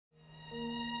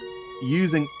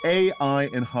Using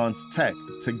AI-enhanced tech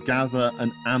to gather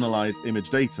and analyze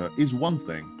image data is one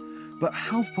thing, but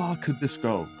how far could this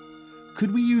go?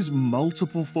 Could we use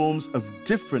multiple forms of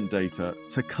different data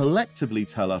to collectively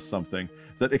tell us something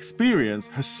that experience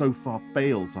has so far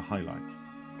failed to highlight?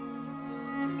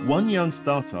 One young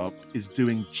startup is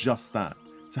doing just that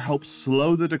to help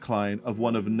slow the decline of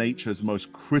one of nature's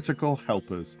most critical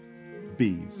helpers,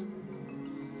 bees.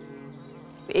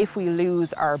 If we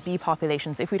lose our bee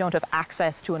populations, if we don't have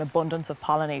access to an abundance of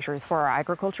pollinators for our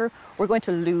agriculture, we're going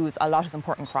to lose a lot of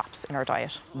important crops in our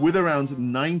diet. With around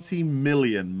 90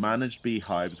 million managed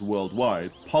beehives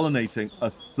worldwide pollinating a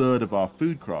third of our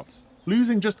food crops,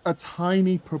 losing just a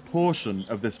tiny proportion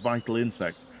of this vital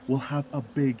insect will have a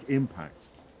big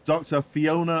impact. Dr.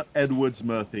 Fiona Edwards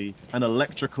Murphy, an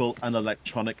electrical and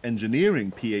electronic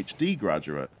engineering Ph.D.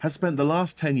 graduate, has spent the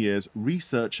last 10 years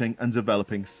researching and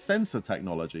developing sensor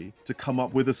technology to come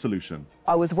up with a solution.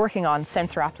 I was working on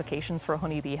sensor applications for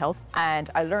honeybee health,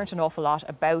 and I learned an awful lot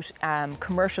about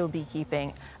commercial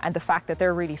beekeeping and the fact that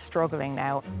they're really struggling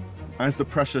now. As the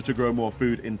pressure to grow more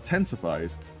food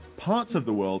intensifies, parts of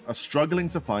the world are struggling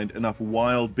to find enough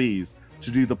wild bees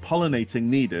to do the pollinating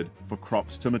needed for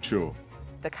crops to mature.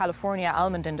 The California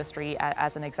almond industry,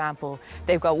 as an example,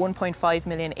 they've got 1.5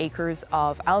 million acres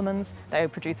of almonds. They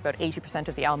produce about 80%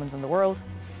 of the almonds in the world.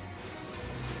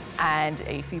 And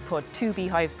if you put 2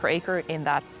 beehives per acre in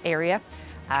that area,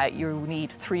 you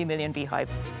need 3 million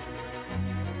beehives.